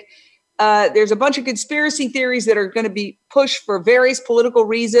got sick. There's a bunch of conspiracy theories that are going to be pushed for various political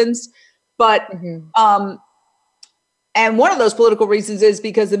reasons. But, and one of those political reasons is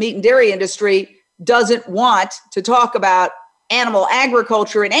because the meat and dairy industry doesn't want to talk about animal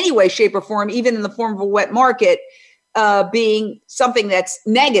agriculture in any way, shape, or form, even in the form of a wet market, being something that's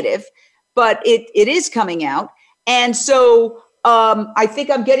negative. But it is coming out. And so I think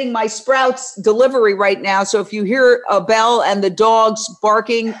I'm getting my Sprouts delivery right now. So if you hear a bell and the dogs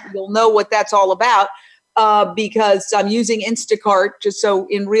barking, you'll know what that's all about because I'm using Instacart just so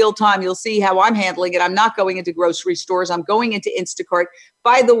in real time you'll see how I'm handling it. I'm not going into grocery stores. I'm going into Instacart.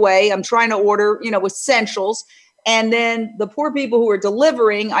 By the way, I'm trying to order, essentials. And then the poor people who are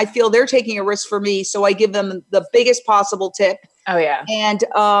delivering, I feel they're taking a risk for me. So I give them the biggest possible tip. Oh, yeah. And,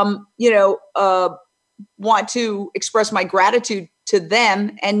 want to express my gratitude to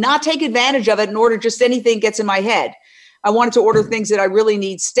them and not take advantage of it in order just anything gets in my head. I wanted to order things that I really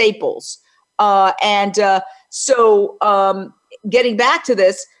need, staples. So getting back to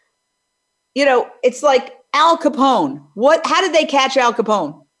this, it's like Al Capone. How did they catch Al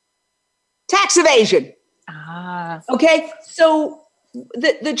Capone? Tax evasion. Okay. So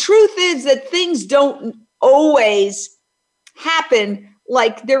the truth is that things don't always happen.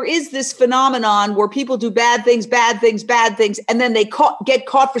 Like there is this phenomenon where people do bad things, and then they get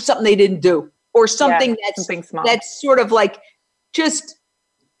caught for something they didn't do or something that's sort of like just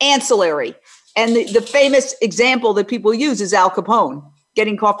ancillary. And the famous example that people use is Al Capone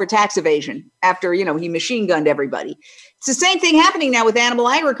getting caught for tax evasion after, he machine gunned everybody. It's the same thing happening now with animal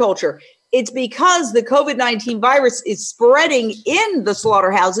agriculture. it's because the COVID-19 virus is spreading in the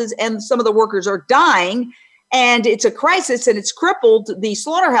slaughterhouses and some of the workers are dying. And it's a crisis and it's crippled the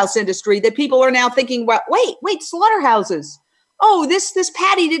slaughterhouse industry that people are now thinking about, wait, slaughterhouses. Oh, this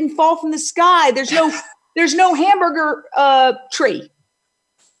patty didn't fall from the sky. There's no hamburger tree.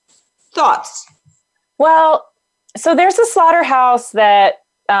 Thoughts? Well, so there's a slaughterhouse that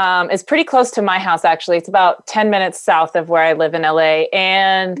is pretty close to my house, actually. It's about 10 minutes south of where I live in LA.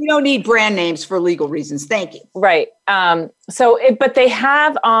 And you don't need brand names for legal reasons. Thank you. Right. But they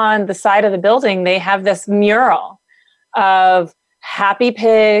have on the side of the building, they have this mural of happy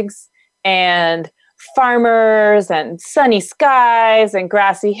pigs and farmers and sunny skies and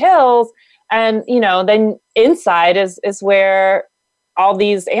grassy hills. And, then inside is where all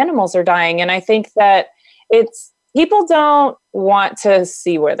these animals are dying. And I think that people don't want to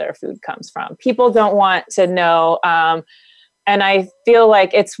see where their food comes from. People don't want to know. And I feel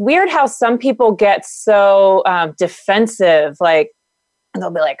like it's weird how some people get so defensive. Like,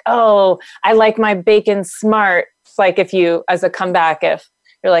 they'll be like, oh, I like my bacon smart. It's like as a comeback, if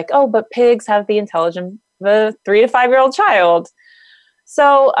you're like, oh, but pigs have the intelligence of a 3 to 5 year old child.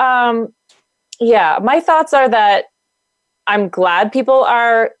 So, my thoughts are that I'm glad people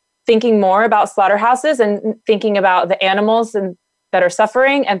are thinking more about slaughterhouses and thinking about the animals that are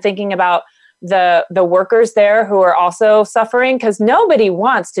suffering and thinking about the workers there who are also suffering, because nobody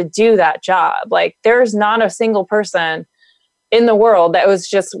wants to do that job. Like, there's not a single person in the world that was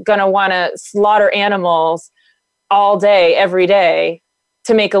just going to want to slaughter animals all day, every day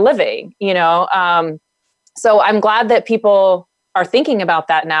to make a living, So I'm glad that people are thinking about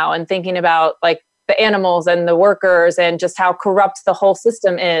that now and thinking about like the animals and the workers and just how corrupt the whole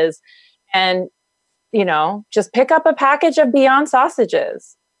system is. And, just pick up a package of Beyond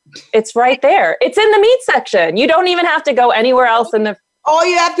sausages. It's right there. It's in the meat section. You don't even have to go anywhere else in the All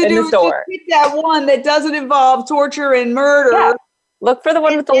you have to do is just pick that one that doesn't involve torture and murder. Yeah. Look for the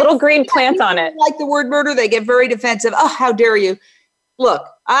one with the little green plant on it. Like the word murder, they get very defensive. Oh, how dare you? Look,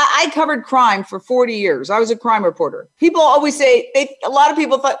 I covered crime for 40 years. I was a crime reporter. People always say, a lot of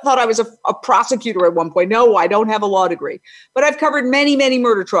people thought I was a prosecutor at one point. No, I don't have a law degree. But I've covered many, many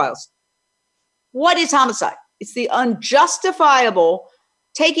murder trials. What is homicide? It's the unjustifiable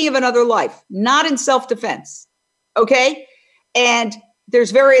taking of another life, not in self-defense. Okay? And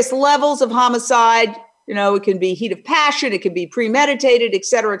there's various levels of homicide. It can be heat of passion. It can be premeditated, et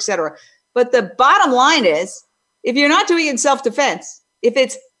cetera, et cetera. But the bottom line is, if you're not doing it in self-defense, if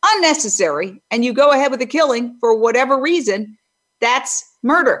it's unnecessary and you go ahead with a killing for whatever reason, that's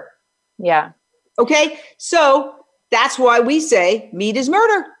murder. Yeah. Okay. So that's why we say meat is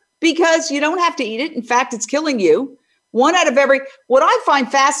murder, because you don't have to eat it. In fact, it's killing you. What I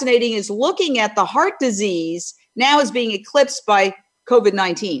find fascinating is looking at the heart disease now is being eclipsed by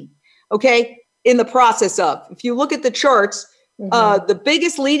COVID-19. Okay. In the process of, if you look at the charts, the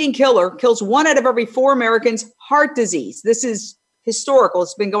biggest leading killer kills 1 out of every 4 Americans, heart disease. This is historical.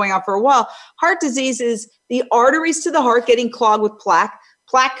 It's been going on for a while. Heart disease is the arteries to the heart getting clogged with plaque.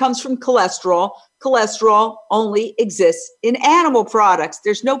 Plaque comes from cholesterol. Cholesterol only exists in animal products.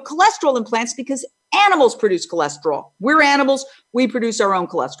 There's no cholesterol in plants because animals produce cholesterol. We're animals. We produce our own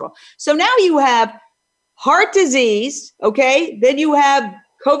cholesterol. So now you have heart disease, okay? Then you have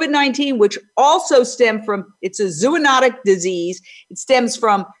COVID-19, which also stem from, it's a zoonotic disease. It jumps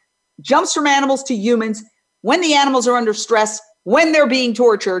from animals to humans when the animals are under stress, when they're being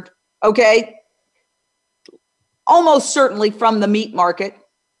tortured, okay? Almost certainly from the meat market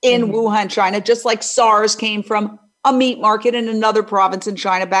in Wuhan, China, just like SARS came from a meat market in another province in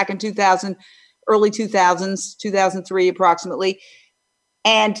China back in 2000, early 2000s, 2003 approximately.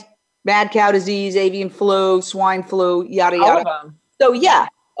 And mad cow disease, avian flu, swine flu, yada, yada. All of them. So yeah,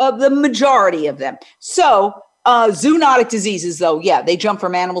 the majority of them. So zoonotic diseases, though, yeah, they jump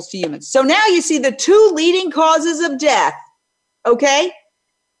from animals to humans. So now you see the 2 leading causes of death, okay,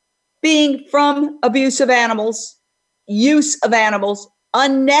 being from abuse of animals, use of animals,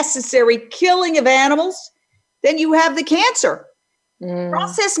 unnecessary killing of animals. Then you have the cancer.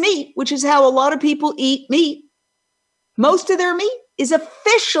 Processed meat, which is how a lot of people eat meat. Most of their meat is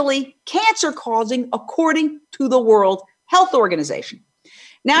officially cancer-causing according to the World Health Organization.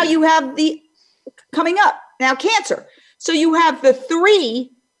 Now you have cancer. So you have the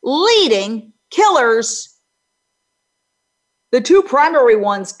 3 leading killers, the 2 primary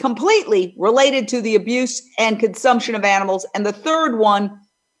ones completely related to the abuse and consumption of animals, and the third one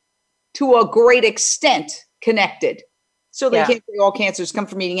to a great extent connected. So they can't say all cancers come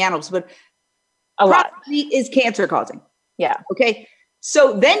from eating animals, but a lot meat is cancer causing. Yeah. Okay.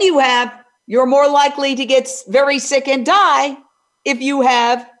 So then you're more likely to get very sick and die if you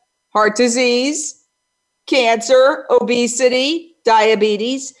have heart disease, cancer, obesity,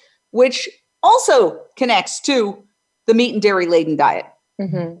 diabetes, which also connects to the meat and dairy laden diet.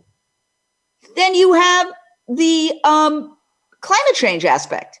 Mm-hmm. Then you have the climate change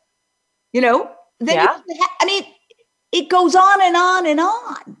aspect, then it goes on and on and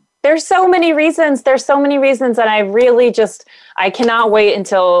on. There's so many reasons. And I cannot wait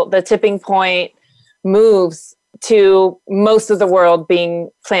until the tipping point moves to most of the world being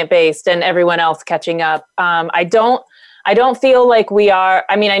plant-based and everyone else catching up. I don't feel like we are,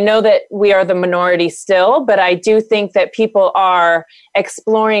 I know that we are the minority still, but I do think that people are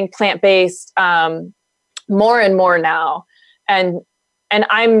exploring plant-based more and more now. And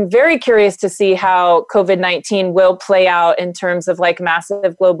I'm very curious to see how COVID-19 will play out in terms of like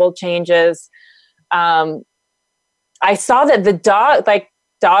massive global changes. I saw that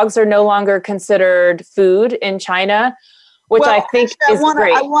dogs are no longer considered food in China, which I think is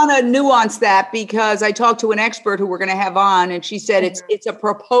great. I want to nuance that because I talked to an expert who we're going to have on, and she said it's a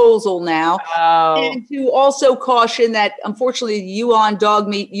proposal now. Oh. And to also caution that, unfortunately, the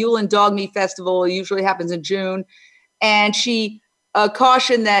Yulin Dog Meat Festival usually happens in June, and she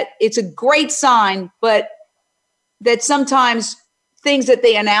cautioned that it's a great sign, but that sometimes things that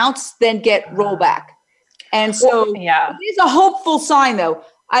they announce then get rollback. And so it's a hopeful sign, though.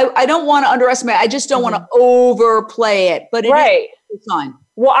 I don't want to underestimate. I just don't want to overplay it, but it is a sign.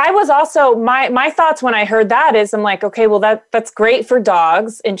 Well, I was also, my thoughts when I heard that is I'm like, okay, well, that's great for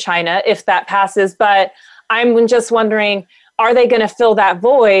dogs in China if that passes. But I'm just wondering, are they going to fill that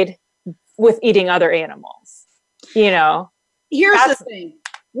void with eating other animals? Here's the thing.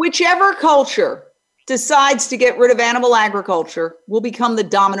 Whichever culture decides to get rid of animal agriculture will become the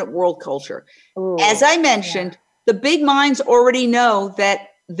dominant world culture. Ooh, as I mentioned, the big minds already know that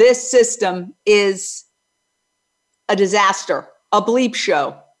this system is a disaster, a bleep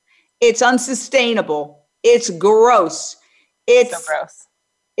show. It's unsustainable. It's gross. It's so gross.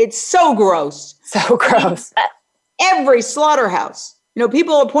 It's so gross. So gross. Every slaughterhouse.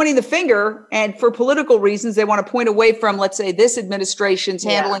 People are pointing the finger, and for political reasons, they want to point away from, let's say, this administration's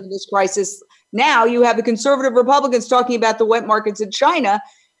handling this crisis. Now you have the conservative Republicans talking about the wet markets in China.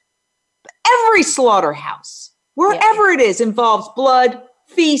 Every slaughterhouse, wherever it is, involves blood,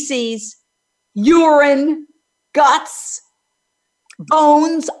 feces, urine, guts,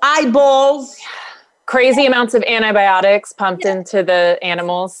 bones, eyeballs. Crazy amounts of antibiotics pumped into the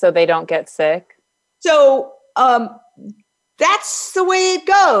animals so they don't get sick. So that's the way it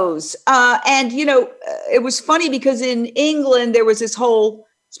goes. It was funny because in England, there was this whole,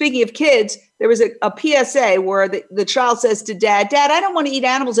 speaking of kids, there was a PSA where the child says to Dad, I don't want to eat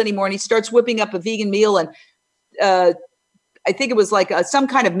animals anymore. And he starts whipping up a vegan meal. And I think it was like some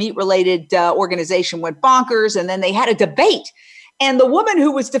kind of meat-related organization went bonkers. And then they had a debate. And the woman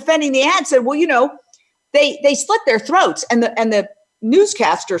who was defending the ad said, well, they slit their throats. And the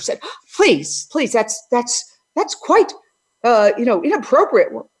newscaster said, please, that's quite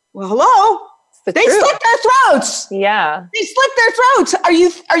inappropriate. Well, hello. They slit their throats. Yeah. They slit their throats.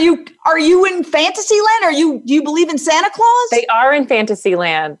 Are you in fantasy land? Do you believe in Santa Claus? They are in fantasy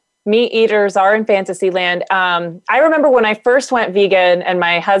land. Meat eaters are in fantasy land. I remember when I first went vegan, and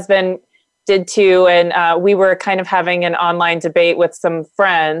my husband did too, and we were kind of having an online debate with some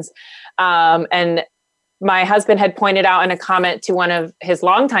friends. And my husband had pointed out in a comment to one of his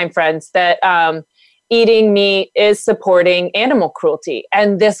longtime friends that eating meat is supporting animal cruelty.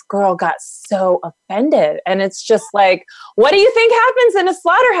 And this girl got so offended. And it's just like, what do you think happens in a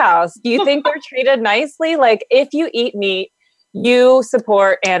slaughterhouse? Do you think they're treated nicely? Like, if you eat meat, you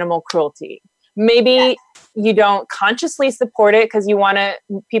support animal cruelty. Maybe you don't consciously support it because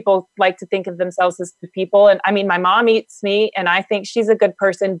people like to think of themselves as good people. And I mean, my mom eats meat and I think she's a good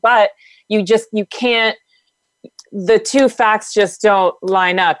person, but you can't, the two facts just don't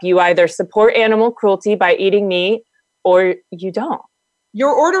line up. You either support animal cruelty by eating meat or you don't.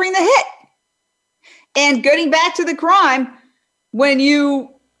 You're ordering the hit. And getting back to the crime, when you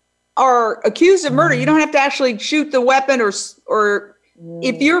are accused of murder, you don't have to actually shoot the weapon or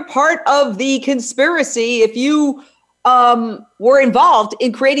if you're part of the conspiracy, if you were involved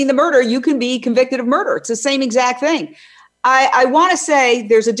in creating the murder, you can be convicted of murder. It's the same exact thing. I want to say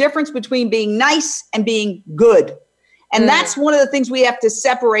there's a difference between being nice and being good. And that's one of the things we have to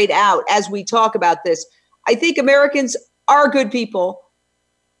separate out as we talk about this. I think Americans are good people.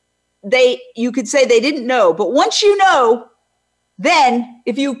 You could say they didn't know, but once you know, then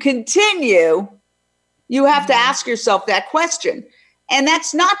if you continue, you have to ask yourself that question. And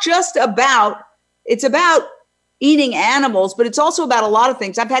that's not just it's about eating animals, but it's also about a lot of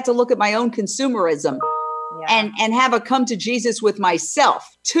things. I've had to look at my own consumerism. and have a come to Jesus with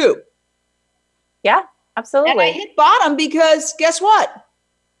myself too. Yeah, absolutely. And I hit bottom because guess what?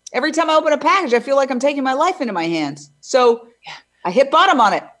 Every time I open a package, I feel like I'm taking my life into my hands. So I hit bottom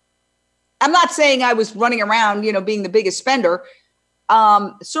on it. I'm not saying I was running around, being the biggest spender.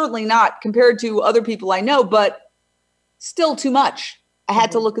 Certainly not compared to other people I know, but still too much. I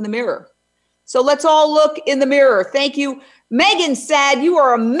had to look in the mirror. So let's all look in the mirror. Thank you. Megan Sad, you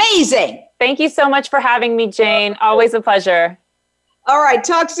are amazing. Thank you so much for having me, Jane. Always a pleasure. All right.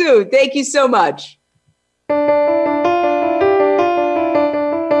 Talk soon. Thank you so much.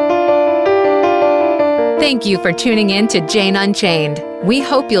 Thank you for tuning in to Jane Unchained. We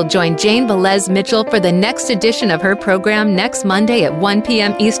hope you'll join Jane Velez Mitchell for the next edition of her program next Monday at 1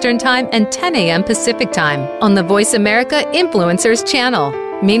 p.m. Eastern Time and 10 a.m. Pacific Time on the Voice America Influencers channel.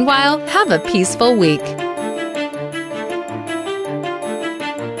 Meanwhile, have a peaceful week.